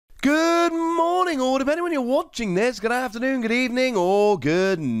Good morning, or depending when you're watching this, good afternoon, good evening, or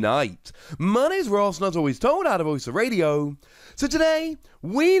good night. My name's Ross, and as always told, out of Voice of Radio. So today,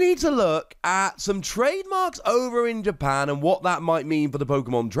 we need to look at some trademarks over in Japan and what that might mean for the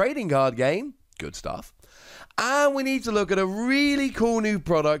Pokemon trading card game. Good stuff. And we need to look at a really cool new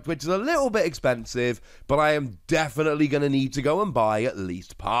product, which is a little bit expensive, but I am definitely going to need to go and buy at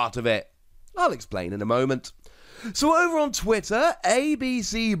least part of it. I'll explain in a moment. So over on Twitter,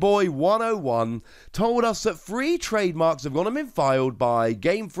 ABCBoy101 told us that 3 trademarks have gone and been filed by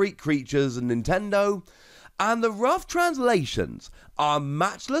Game Freak Creatures and Nintendo, and the rough translations are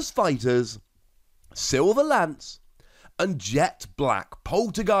Matchless Fighters, Silver Lance, and Jet Black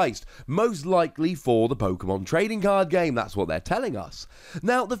Poltergeist, most likely for the Pokemon trading card game. That's what they're telling us.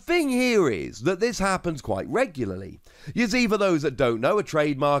 Now, the thing here is that this happens quite regularly. You see, for those that don't know, a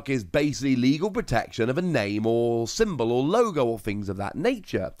trademark is basically legal protection of a name or symbol or logo or things of that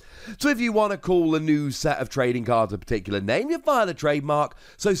nature. So if you want to call a new set of trading cards a particular name, you file a trademark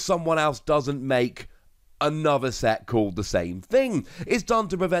so someone else doesn't make another set called the same thing. It's done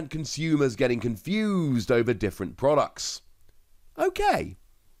to prevent consumers getting confused over different products. Okay.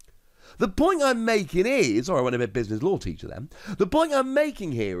 The point I'm making is, or I went a bit business law teacher then, the point I'm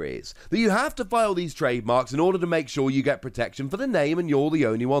making here is that you have to file these trademarks in order to make sure you get protection for the name and you're the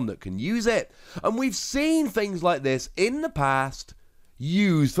only one that can use it. And we've seen things like this in the past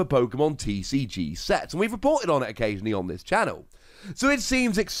used for Pokemon TCG sets, and we've reported on it occasionally on this channel. So it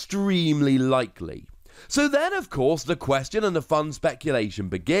seems extremely likely. So then, of course, the question and the fun speculation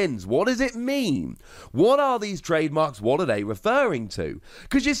begins. What does it mean? What are these trademarks? What are they referring to?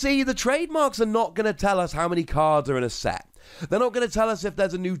 Because you see, the trademarks are not going to tell us how many cards are in a set. They're not going to tell us if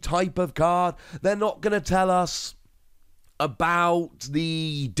there's a new type of card. They're not going to tell us about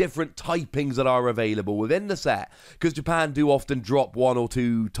the different typings that are available within the set, because Japan do often drop 1 or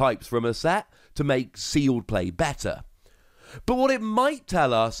 2 types from a set to make sealed play better. But what it might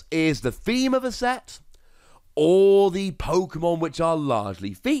tell us is the theme of a set, or the Pokemon which are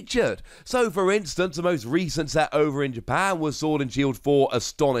largely featured. So, for instance, the most recent set over in Japan was Sword and Shield 4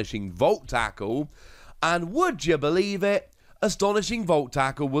 Astonishing Volt Tackle, and would you believe it, Astonishing Volt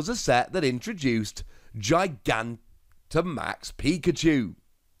Tackle was a set that introduced Gigantamax Pikachu,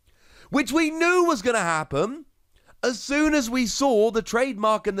 which we knew was going to happen as soon as we saw the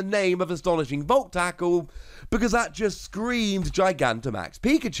trademark and the name of Astonishing Volt Tackle, because that just screamed Gigantamax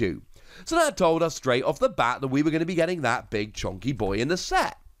Pikachu. So that told us straight off the bat that we were going to be getting that big chonky boy in the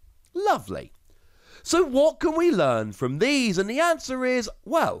set. Lovely. So what can we learn from these? And the answer is,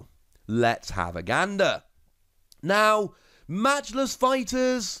 well, let's have a gander. Now, Matchless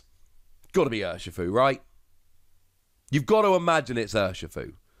Fighters, got to be Urshifu, right? You've got to imagine it's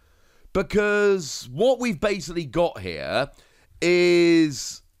Urshifu. Because what we've basically got here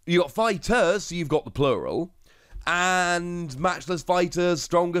is, you've got fighters, so you've got the plural, and Matchless Fighters,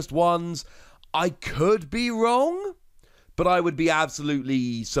 strongest ones. I could be wrong, but I would be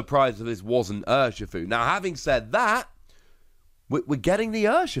absolutely surprised if this wasn't Urshifu. Now, having said that, we're getting the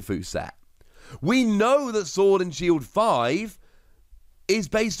Urshifu set. We know that Sword and Shield 5 is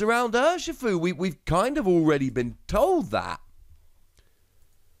based around Urshifu. We've kind of already been told that.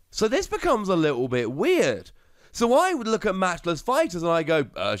 So this becomes a little bit weird. So I would look at Matchless Fighters and I go,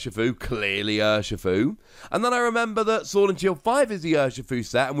 Urshifu, clearly Urshifu. And then I remember that Sword and Shield 5 is the Urshifu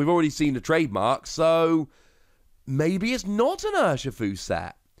set, and we've already seen the trademark, so maybe it's not an Urshifu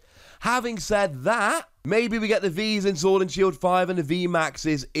set. Having said that, maybe we get the Vs in Sword and Shield 5 and the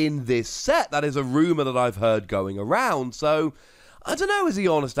VMAXs in this set. That is a rumour that I've heard going around. So, I don't know is the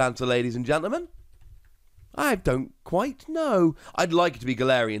honest answer, ladies and gentlemen. I don't quite know. I'd like it to be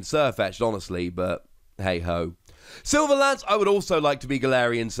Galarian Sirfetch'd, honestly, but hey-ho. Silver Lance, I would also like to be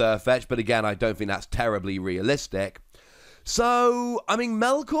Galarian Sirfetch'd, but again, I don't think that's terribly realistic. So, I mean,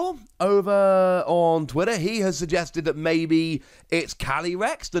 Melkor, over on Twitter, he has suggested that maybe it's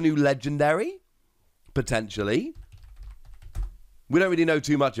Calyrex, the new legendary, potentially. We don't really know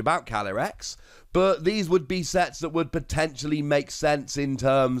too much about Calyrex, but these would be sets that would potentially make sense in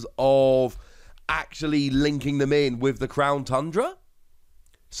terms of actually linking them in with the Crown Tundra.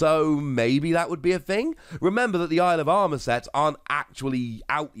 So maybe that would be a thing. Remember that the Isle of Armor sets aren't actually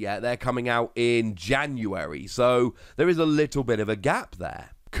out yet. They're coming out in January. So there is a little bit of a gap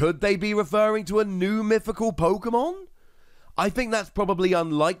there. Could they be referring to a new mythical Pokemon? I think that's probably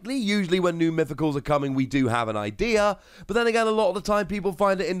unlikely. Usually when new mythicals are coming, we do have an idea. But then again, a lot of the time people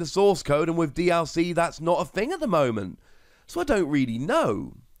find it in the source code. And with DLC, that's not a thing at the moment. So I don't really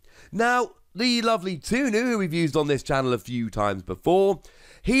know. Now, the lovely Tunu, who we've used on this channel a few times before,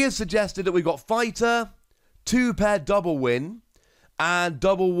 he has suggested that we've got Fighter, 2-pair double win, and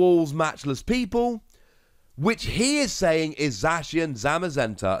Double Walls Matchless People, which he is saying is Zacian,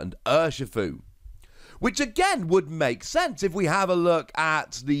 Zamazenta, and Urshifu. Which again would make sense if we have a look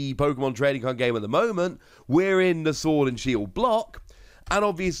at the Pokemon trading card game at the moment. We're in the Sword and Shield block, and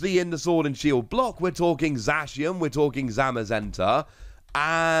obviously in the Sword and Shield block we're talking Zacian, we're talking Zamazenta,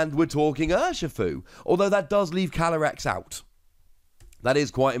 and we're talking Urshifu. Although that does leave Calyrex out. That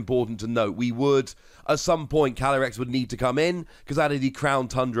is quite important to note. We would, at some point, Calyrex would need to come in, because that is the Crown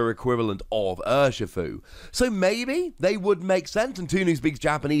Tundra equivalent of Urshifu. So maybe they would make sense, and Tunu speaks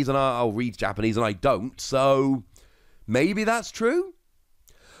Japanese, and I'll read Japanese, and I don't, so maybe that's true?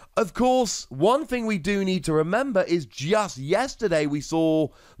 Of course, one thing we do need to remember is just yesterday we saw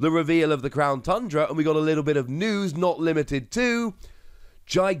the reveal of the Crown Tundra, and we got a little bit of news not limited to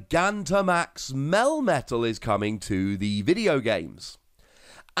Gigantamax Melmetal is coming to the video games.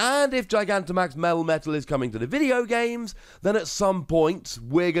 And if Gigantamax Melmetal is coming to the video games, then at some point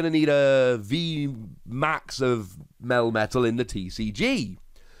we're going to need a V-Max of Melmetal in the TCG.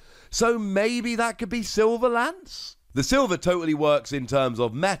 So maybe that could be Silver Lance? The silver totally works in terms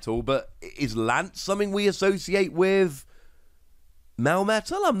of metal, but is Lance something we associate with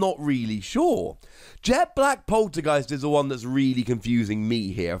Melmetal? I'm not really sure. Jet Black Poltergeist is the one that's really confusing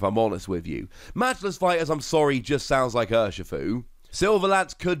me here, if I'm honest with you. Matchless Fighters, I'm sorry, just sounds like Urshifu. Silver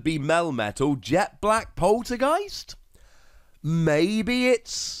Lance could be Melmetal. Jet Black Poltergeist? Maybe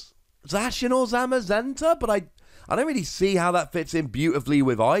it's Zacian or Zamazenta, but I don't really see how that fits in beautifully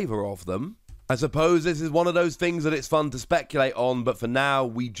with either of them. I suppose this is one of those things that it's fun to speculate on, but for now,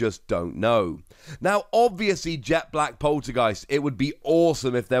 we just don't know. Now, obviously, Jet Black Poltergeist, it would be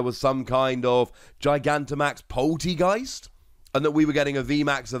awesome if there was some kind of Gigantamax Poltergeist, and that we were getting a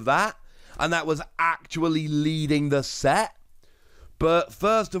VMAX of that, and that was actually leading the set. But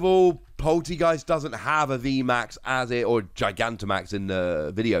first of all, Poltergeist doesn't have a VMAX or Gigantamax in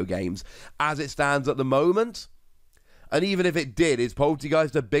the video games, as it stands at the moment. And even if it did, is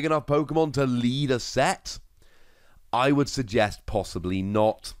Poltergeist a big enough Pokemon to lead a set? I would suggest possibly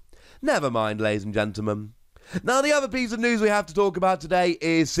not. Never mind, ladies and gentlemen. Now, the other piece of news we have to talk about today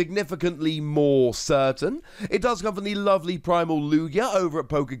is significantly more certain. It does come from the lovely Primal Lugia over at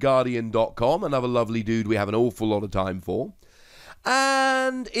PokeGuardian.com, another lovely dude we have an awful lot of time for.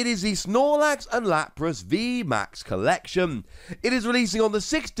 And it is the Snorlax and Lapras VMAX collection. It is releasing on the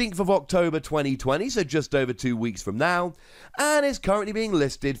 16th of October 2020, so just over 2 weeks from now, and is currently being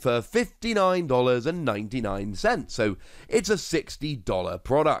listed for $59.99, so it's a $60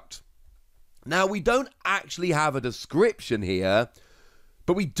 product. Now, we don't actually have a description here,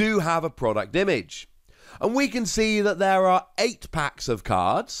 but we do have a product image. And we can see that there are 8 packs of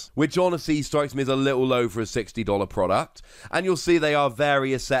cards, which honestly strikes me as a little low for a $60 product. And you'll see they are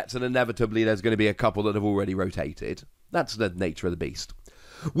various sets, and inevitably there's going to be a couple that have already rotated. That's the nature of the beast.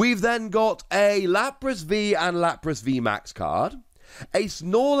 We've then got a Lapras V and Lapras V Max card, a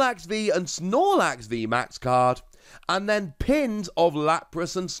Snorlax V and Snorlax V Max card, and then pins of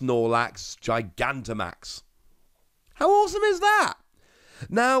Lapras and Snorlax Gigantamax. How awesome is that?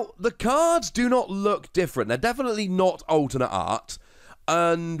 Now, the cards do not look different. They're definitely not alternate art,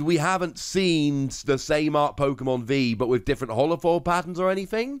 and we haven't seen the same art Pokemon V, but with different holofoil patterns or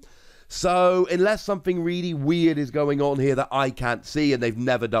anything. So, unless something really weird is going on here that I can't see and they've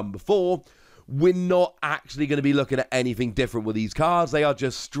never done before, we're not actually going to be looking at anything different with these cards. They are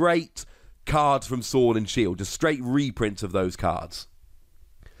just straight cards from Sword and Shield, just straight reprints of those cards.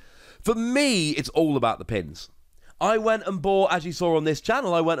 For me, it's all about the pins. I went and bought, as you saw on this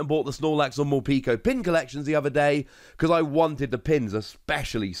channel, I went and bought the Snorlax and Morpeko pin collections the other day because I wanted the pins,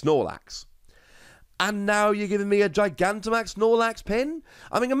 especially Snorlax. And now you're giving me a Gigantamax Snorlax pin?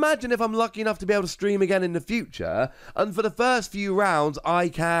 I mean, imagine if I'm lucky enough to be able to stream again in the future, and for the first few rounds I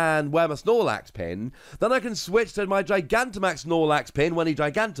can wear my Snorlax pin, then I can switch to my Gigantamax Snorlax pin when he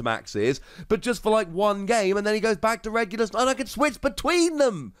Gigantamaxes, but just for like one game, and then he goes back to regular, and I can switch between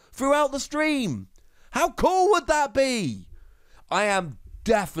them throughout the stream. How cool would that be? I am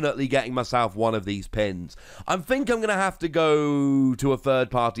definitely getting myself one of these pins. I think I'm going to have to go to a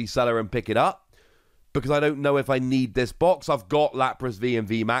third-party seller and pick it up, because I don't know if I need this box. I've got Lapras V and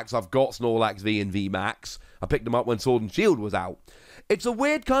VMAX. I've got Snorlax V and VMAX. I picked them up when Sword and Shield was out. It's a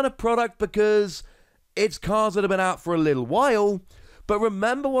weird kind of product because it's cards that have been out for a little while, but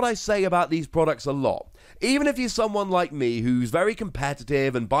remember what I say about these products a lot. Even if you're someone like me who's very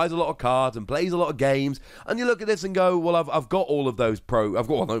competitive and buys a lot of cards and plays a lot of games, and you look at this and go, well, I've got all of those I've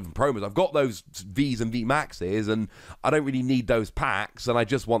got those Vs and VMAXs, and I don't really need those packs, and I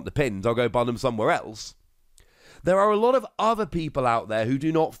just want the pins, I'll go buy them somewhere else. There are a lot of other people out there who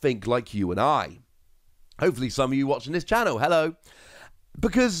do not think like you and I. Hopefully some of you watching this channel, hello.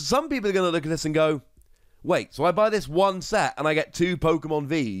 Because some people are going to look at this and go, wait, so I buy this one set and I get 2 Pokemon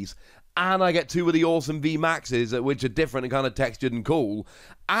Vs, and I get 2 of the awesome V Maxes, which are different and kind of textured and cool,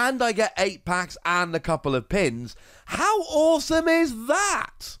 and I get 8 packs and a couple of pins. How awesome is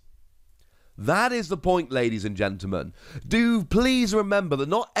that? That is the point, ladies and gentlemen. Do please remember that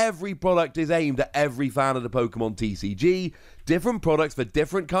not every product is aimed at every fan of the Pokémon TCG. Different products for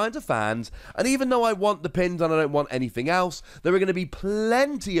different kinds of fans. And even though I want the pins and I don't want anything else, there are going to be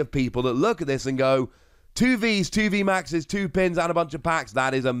plenty of people that look at this and go, 2 Vs, 2 V Maxes, 2 pins and a bunch of packs.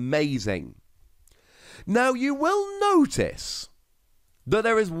 That is amazing. Now, you will notice that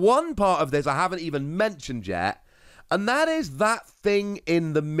there is one part of this I haven't even mentioned yet, and that is that thing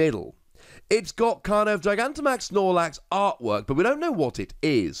in the middle. It's got kind of Gigantamax Snorlax artwork, but we don't know what it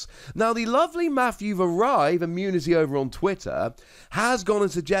is. Now, the lovely Matthew Varive, Immunity over on Twitter, has gone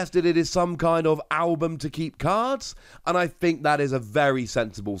and suggested it is some kind of album to keep cards, and I think that is a very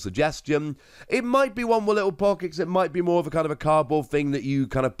sensible suggestion. It might be one with little pockets, it might be more of a kind of a cardboard thing that you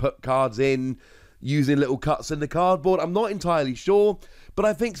kind of put cards in, using little cuts in the cardboard. I'm not entirely sure, but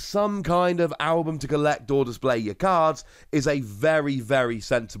I think some kind of album to collect or display your cards is a very, very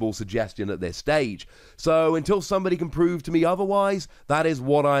sensible suggestion at this stage. So until somebody can prove to me otherwise, that is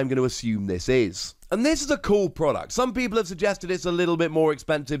what I'm going to assume this is. And this is a cool product. Some people have suggested it's a little bit more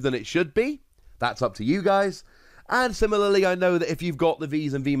expensive than it should be. That's up to you guys. And similarly, I know that if you've got the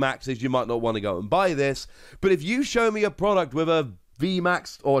Vs and V Maxes, you might not want to go and buy this. But if you show me a product with a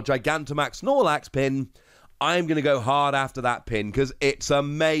VMAX or Gigantamax Snorlax pin, I'm going to go hard after that pin because it's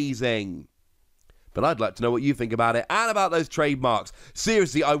amazing. But I'd like to know what you think about it and about those trademarks.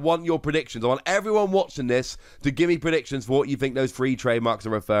 Seriously, I want your predictions. I want everyone watching this to give me predictions for what you think those free trademarks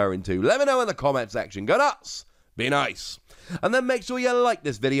are referring to. Let me know in the comment section. Go nuts. Be nice. And then make sure you like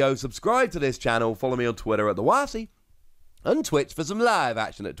this video, subscribe to this channel, follow me on Twitter at TheWasi, and Twitch for some live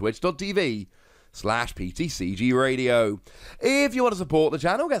action at twitch.tv/PTCGRadio. If you want to support the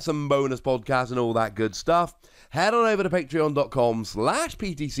channel, get some bonus podcasts and all that good stuff, head on over to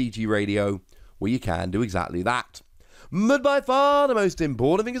patreon.com/PTCGRadio, where you can do exactly that. But by far the most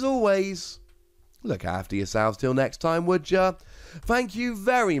important thing, as always, look after yourselves till next time, would ya? Thank you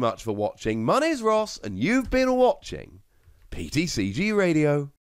very much for watching. My name's Ross, and you've been watching PTCG Radio.